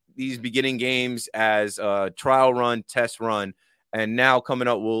these beginning games as a trial run, test run. And now coming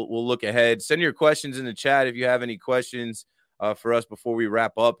up, we'll look ahead. Send your questions in the chat if you have any questions for us before we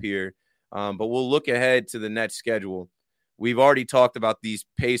wrap up here. But we'll look ahead to the Nets schedule. We've already talked about these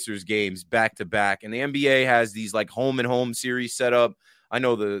Pacers games back to back, and the NBA has these like home and home series set up. I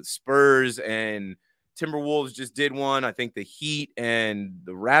know the Spurs and Timberwolves just did one. I think the Heat and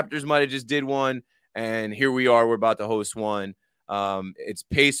the Raptors might have just did one. And here we are. We're about to host one. It's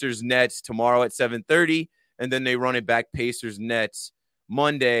Pacers Nets tomorrow at 7:30, and then they run it back Pacers Nets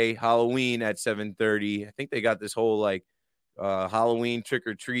Monday, Halloween at 7:30. I think they got this whole like Halloween trick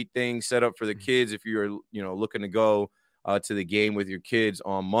or treat thing set up for the kids if you're looking to go to the game with your kids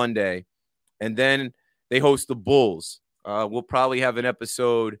on Monday. And then they host the Bulls. We'll probably have an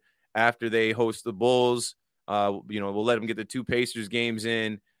episode after they host the Bulls. We'll let them get the 2 Pacers games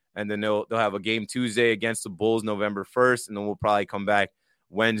in, and then they'll have a game Tuesday against the Bulls November 1st, and then we'll probably come back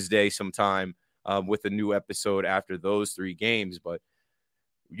Wednesday sometime with a new episode after those 3 games. But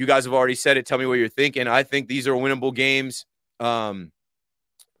you guys have already said it. Tell me what you're thinking. I think these are winnable games. The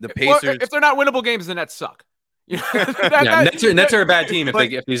Pacers, well, if they're not winnable games, the Nets suck. Nets are a bad team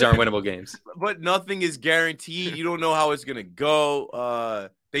if these aren't winnable games. But nothing is guaranteed. You don't know how it's gonna go.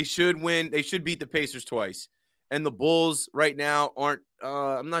 They should win. They should beat the Pacers twice. And the Bulls right now aren't.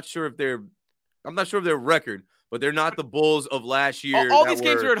 I'm not sure if their record, but they're not the Bulls of last year. All these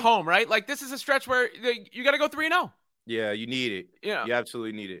games are at home, right? Like this is a stretch where you got to go 3-0. Yeah, you need it. Yeah, you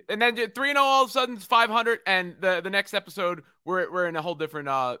absolutely need it. And then 3-0 all of a sudden it's 500, and the next episode we're in a whole different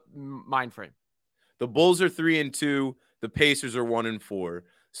mind frame. The Bulls are 3-2. The Pacers are 1-4.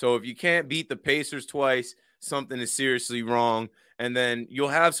 So if you can't beat the Pacers twice, something is seriously wrong. And then you'll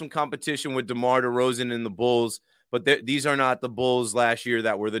have some competition with DeMar DeRozan and the Bulls, but these are not the Bulls last year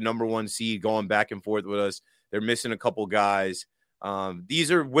that were the number 1 seed going back and forth with us. They're missing a couple guys. These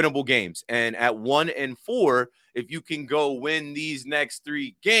are winnable games. And at 1-4, if you can go win these next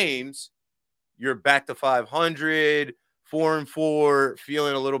 3 games, you're back to 500, 4-4,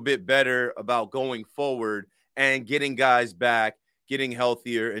 feeling a little bit better about going forward and getting guys back, getting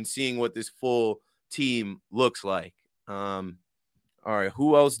healthier, and seeing what this full team looks like. All right,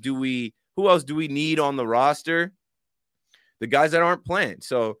 who else do we need on the roster? The guys that aren't playing.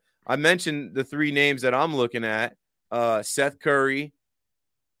 So I mentioned the 3 names that I'm looking at: Seth Curry,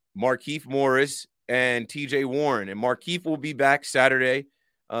 Markieff Morris, and TJ Warren. And Markieff will be back Saturday,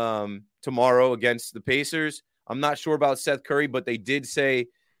 tomorrow against the Pacers. I'm not sure about Seth Curry, but they did say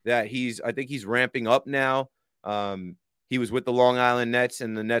that I think he's ramping up now. He was with the Long Island Nets,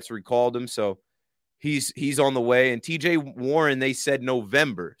 and the Nets recalled him, so he's on the way. And TJ Warren, they said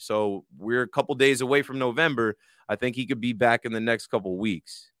November, so we're a couple days away from November. I think he could be back in the next couple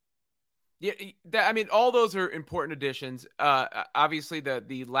weeks. Yeah, I mean, all those are important additions. Obviously,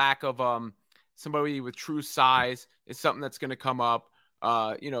 the lack of somebody with true size is something that's going to come up.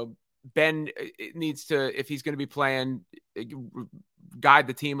 Ben needs to, if he's going to be playing, guide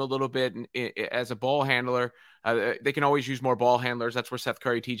the team a little bit as a ball handler. They can always use more ball handlers. That's where Seth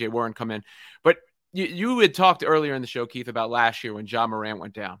Curry, TJ Warren come in. But you had talked earlier in the show, Keith, about last year when Ja Morant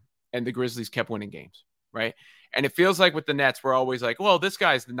went down and the Grizzlies kept winning games, right? And it feels like with the Nets, we're always like, well, this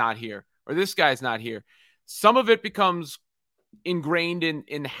guy's not here or this guy's not here. Some of it becomes ingrained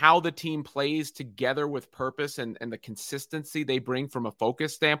in how the team plays together with purpose and the consistency they bring from a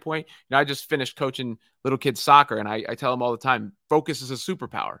focus standpoint. I just finished coaching little kids soccer, and I tell them all the time, focus is a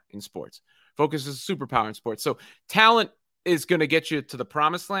superpower in sports. Focus is a superpower in sports. So talent is going to get you to the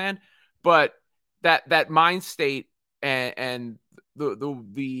promised land, but that mind state and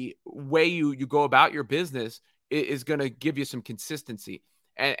the way you go about your business is going to give you some consistency.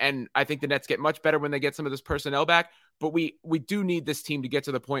 And I think the Nets get much better when they get some of this personnel back. But we do need this team to get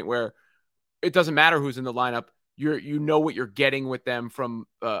to the point where it doesn't matter who's in the lineup. You know what you're getting with them from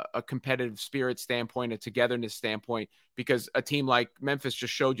a competitive spirit standpoint, a togetherness standpoint, because a team like Memphis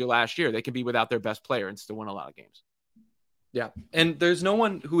just showed you last year, they can be without their best player and still win a lot of games. Yeah. And there's no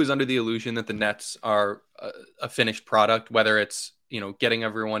one who is under the illusion that the Nets are a finished product, whether it's, getting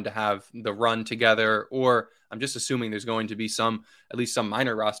everyone to have the run together, or I'm just assuming there's going to be at least some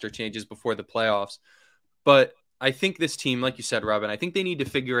minor roster changes before the playoffs. But I think this team, like you said, Robin, I think they need to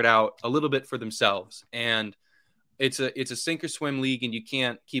figure it out a little bit for themselves. And it's a sink or swim league, and you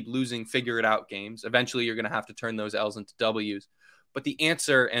can't keep losing figure it out games. Eventually you're going to have to turn those L's into W's. But the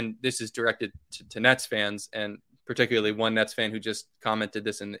answer, and this is directed to Nets fans, and particularly one Nets fan who just commented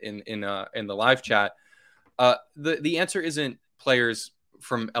this in the live chat, the answer isn't players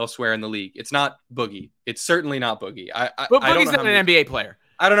from elsewhere in the league. It's not Boogie. It's certainly not Boogie. But Boogie's not an NBA player.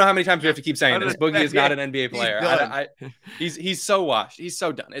 I don't know how many times we have to keep saying this. Boogie is not an NBA player. He's so washed. He's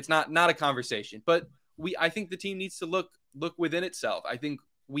so done. It's not a conversation. But I think the team needs to look within itself. I think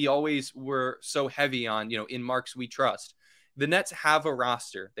we always were so heavy on, in Marks we trust. The Nets have a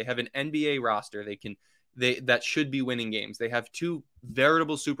roster. They have an NBA roster. That should be winning games. They have two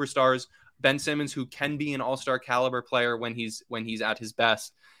veritable superstars, Ben Simmons, who can be an all-star caliber player when he's at his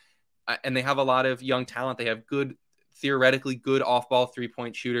best. And they have a lot of young talent. They have theoretically good off-ball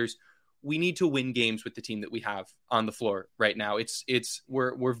three-point shooters. We need to win games with the team that we have on the floor right now.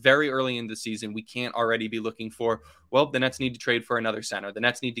 We're very early in the season. We can't already be looking for, the Nets need to trade for another center. The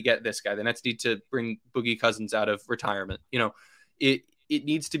Nets need to get this guy. The Nets need to bring Boogie Cousins out of retirement. It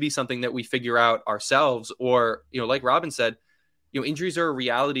needs to be something that we figure out ourselves, or, like Robin said, injuries are a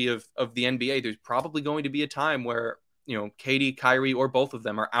reality of the NBA. There's probably going to be a time where, KD, Kyrie, or both of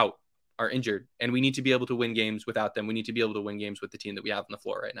them are injured, and we need to be able to win games without them. We need to be able to win games with the team that we have on the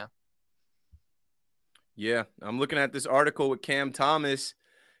floor right now. Yeah, I'm looking at this article with Cam Thomas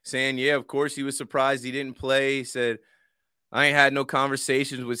saying, of course he was surprised he didn't play. He said, I ain't had no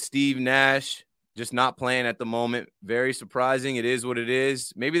conversations with Steve Nash, just not playing at the moment. Very surprising. It is what it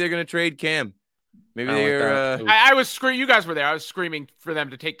is. Maybe they're going to trade Cam. Maybe they're. I was screaming. You guys were there. I was screaming for them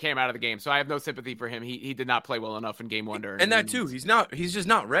to take Cam out of the game. So I have no sympathy for him. He did not play well enough in game one. And that too. He's just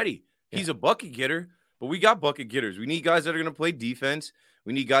not ready. Yeah. He's a bucket getter, but we got bucket getters. We need guys that are going to play defense.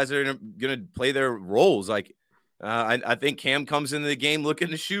 We need guys that are going to play their roles. Like I think Cam comes into the game looking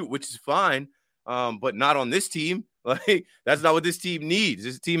to shoot, which is fine, but not on this team. Like that's not what this team needs.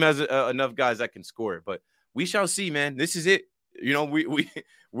 This team has enough guys that can score. But we shall see, man. This is it.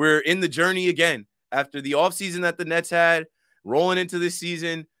 We're in the journey again after the offseason that the Nets had rolling into this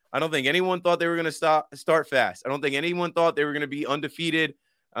season. I don't think anyone thought they were going to start fast. I don't think anyone thought they were going to be undefeated.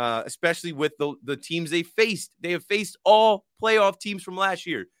 Especially with the teams they faced. They have faced all playoff teams from last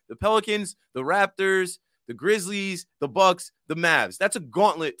year. The Pelicans, the Raptors, the Grizzlies, the Bucks, the Mavs. That's a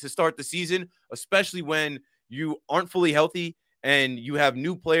gauntlet to start the season, especially when you aren't fully healthy and you have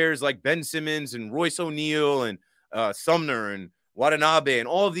new players like Ben Simmons and Royce O'Neal and Sumner and Watanabe and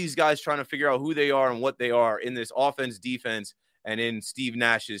all of these guys trying to figure out who they are and what they are in this offense, defense, and in Steve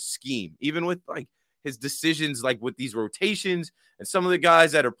Nash's scheme. Even with his decisions, with these rotations and some of the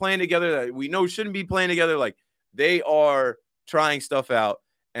guys that are playing together that we know shouldn't be playing together, they are trying stuff out,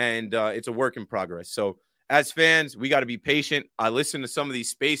 and it's a work in progress. So as fans, we got to be patient. I listened to some of these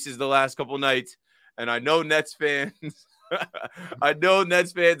spaces the last couple of nights, and I know Nets fans,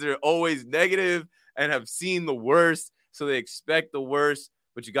 are always negative and have seen the worst, so they expect the worst,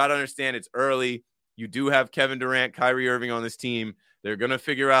 but you got to understand it's early. You do have Kevin Durant, Kyrie Irving on this team. They're going to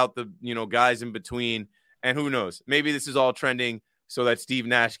figure out the, guys in between. And who knows? Maybe this is all trending so that Steve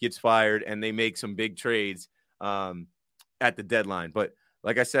Nash gets fired and they make some big trades at the deadline. But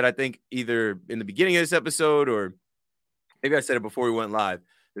like I said, I think either in the beginning of this episode or maybe I said it before we went live,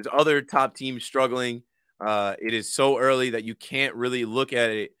 there's other top teams struggling. It is so early that you can't really look at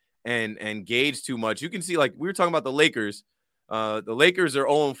it and gauge too much. You can see, we were talking about the Lakers. The Lakers are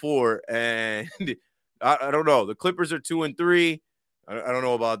 0-4, and I don't know. The Clippers are 2-3. I don't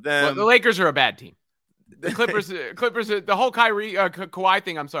know about them. Well, the Lakers are a bad team. The Clippers, the whole Kyrie, Kawhi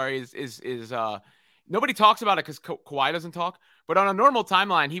thing, I'm sorry, is nobody talks about it because Kawhi doesn't talk. But on a normal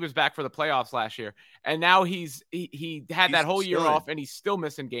timeline, he was back for the playoffs last year, and now he had that whole year off, and he's still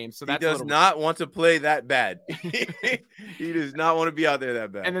missing games. So he does not want to play that bad. He does not want to be out there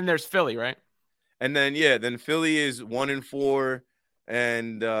that bad. And then there's Philly, right? And then then Philly is 1-4,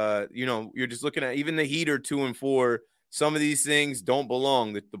 and you're just looking at even the Heat are 2-4. Some of these things don't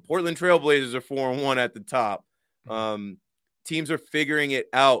belong. The Portland Trailblazers are 4-1 at the top. Teams are figuring it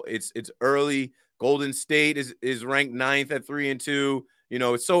out. It's early. Golden State is ranked 9th at 3-2.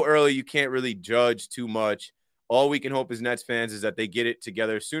 it's so early. You can't really judge too much. All we can hope as Nets fans is that they get it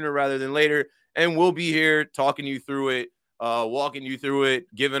together sooner rather than later. And we'll be here talking you through it, walking you through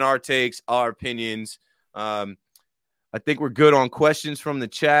it, giving our takes, our opinions. I think we're good on questions from the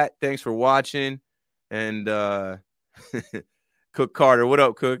chat. Thanks for watching. And Cook Carter, what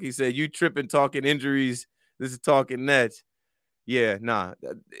up, Cook? He said, you tripping talking injuries. This is talking Nets. Yeah, nah.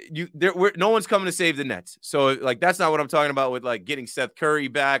 No one's coming to save the Nets. So, that's not what I'm talking about with, getting Seth Curry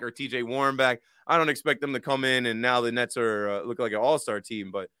back or TJ Warren back. I don't expect them to come in and now the Nets are look like an all-star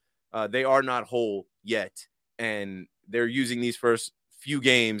team, but they are not whole yet. And they're using these first few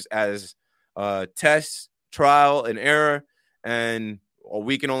games as tests, trial, and error. And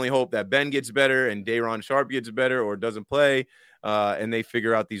we can only hope that Ben gets better and Day'Ron Sharpe gets better or doesn't play, and they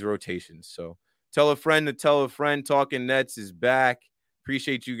figure out these rotations. So, tell a friend to tell a friend. Talking Nets is back.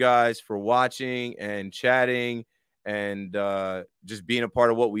 Appreciate you guys for watching and chatting and just being a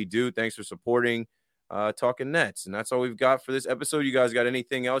part of what we do. Thanks for supporting Talking Nets. And that's all we've got for this episode. You guys got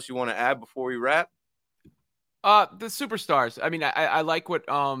anything else you want to add before we wrap? The superstars. I mean, I like what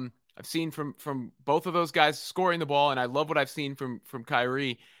I've seen from both of those guys scoring the ball, and I love what I've seen from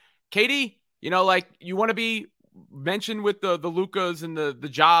Kyrie. KD, you want to be mentioned with the Lukas and the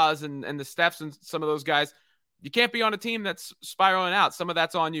Jaws and the Stephs and some of those guys. You can't be on a team that's spiraling out. Some of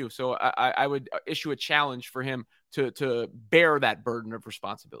that's on you. So I would issue a challenge for him to bear that burden of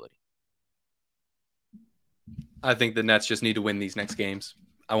responsibility. I think the Nets just need to win these next games.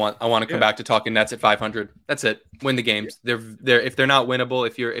 I want to come back to talking Nets at 500. That's it. Win the games. They're if they're not winnable,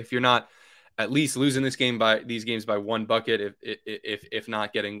 if you're not at least losing these games by one bucket, if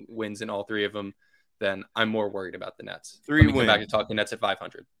not getting wins in all three of them, then I'm more worried about the Nets. 3 wins. Come back to talking Nets at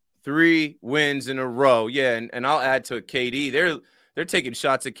 500. 3 wins in a row. Yeah, and I'll add to KD. They're taking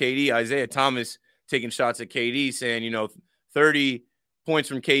shots at KD. Isaiah Thomas taking shots at KD, saying, 30 points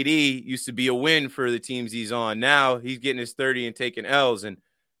from KD used to be a win for the teams he's on. Now he's getting his 30 and taking L's, and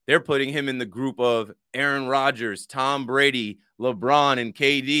they're putting him in the group of Aaron Rodgers, Tom Brady, LeBron, and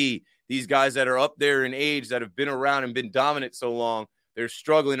KD. These guys that are up there in age that have been around and been dominant so long, they're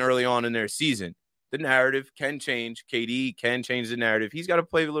struggling early on in their season. The narrative can change. KD can change the narrative. He's got to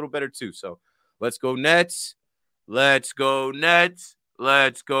play a little better too. So let's go Nets. Let's go Nets.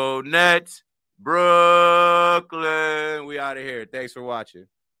 Let's go Nets. Brooklyn. We out of here. Thanks for watching.